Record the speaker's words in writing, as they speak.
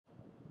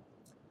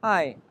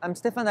Hi, I'm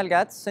Stefan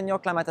Algat, Senior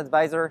Climate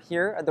Advisor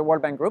here at the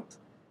World Bank Group.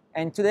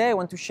 And today I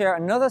want to share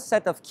another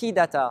set of key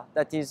data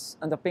that is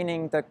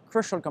underpinning the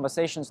crucial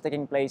conversations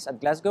taking place at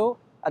Glasgow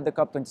at the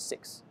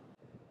COP26.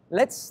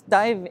 Let's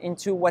dive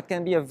into what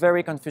can be a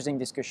very confusing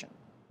discussion: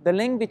 the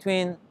link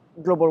between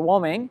global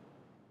warming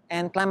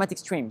and climate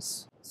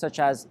extremes, such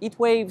as heat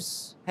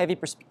waves, heavy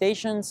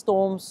precipitation,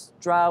 storms,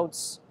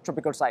 droughts,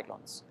 tropical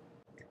cyclones.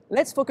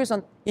 Let's focus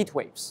on heat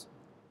waves.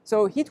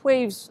 So heat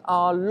waves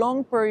are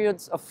long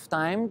periods of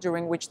time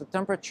during which the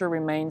temperature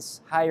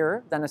remains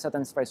higher than a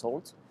certain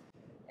threshold.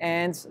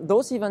 And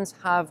those events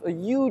have a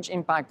huge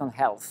impact on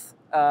health,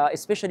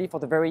 especially for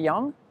the very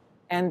young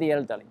and the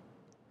elderly.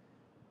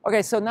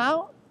 Okay, so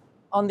now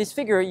on this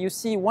figure, you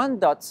see one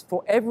dot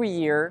for every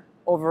year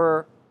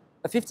over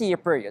a 50-year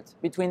period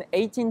between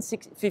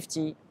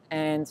 1850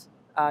 and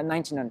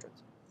 1900.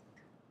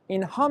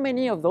 In how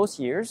many of those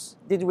years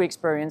did we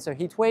experience a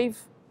heat wave?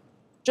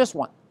 Just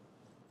one.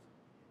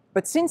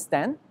 But since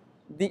then,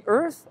 the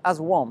Earth has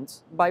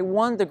warmed by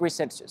 1 degree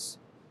Celsius.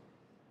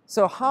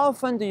 So how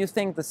often do you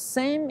think the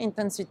same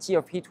intensity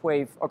of heat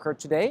wave occurred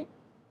today?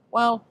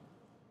 Well,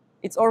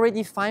 it's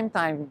already 5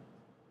 times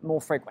more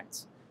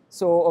frequent.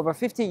 So over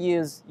 50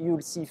 years,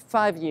 you'll see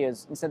 5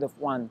 years instead of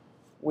 1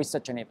 with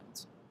such an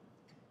event.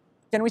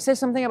 Can we say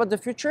something about the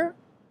future?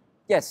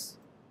 Yes.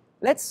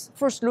 Let's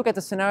first look at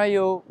a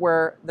scenario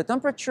where the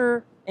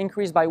temperature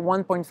increased by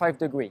 1.5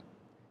 degrees.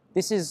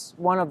 This is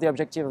one of the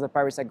objectives of the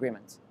Paris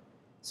Agreement.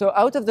 So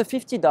out of the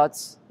 50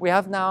 dots, we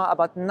have now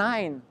about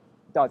 9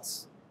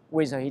 dots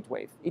with a heat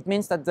wave. It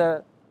means that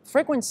the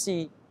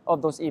frequency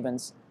of those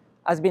events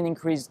has been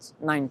increased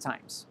 9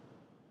 times.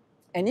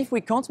 And if we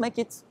can't make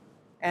it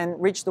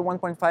and reach the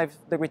 1.5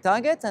 degree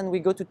target and we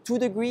go to 2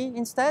 degrees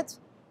instead,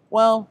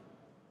 well,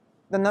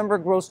 the number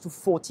grows to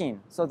 14.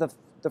 So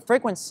the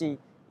frequency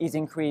is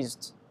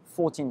increased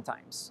 14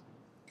 times.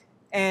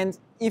 And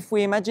if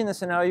we imagine a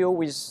scenario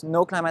with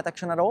no climate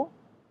action at all,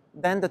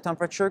 then the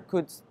temperature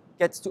could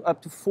get to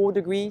up to 4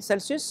 degrees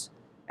Celsius.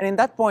 And in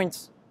that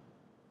point,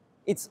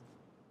 it's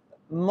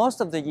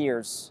most of the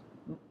years,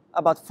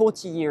 about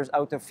 40 years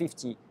out of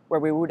 50, where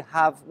we would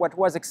have what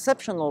was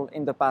exceptional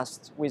in the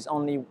past with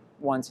only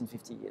once in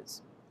 50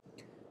 years.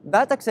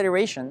 That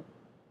acceleration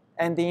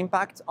and the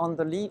impact on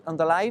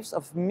the lives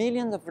of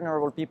millions of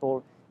vulnerable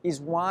people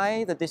is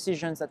why the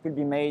decisions that will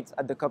be made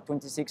at the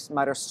COP26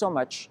 matter so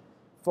much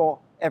for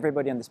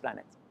everybody on this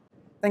planet.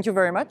 Thank you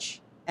very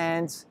much,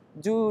 and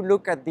do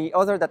look at the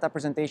other data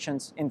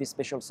presentations in this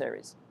special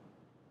series.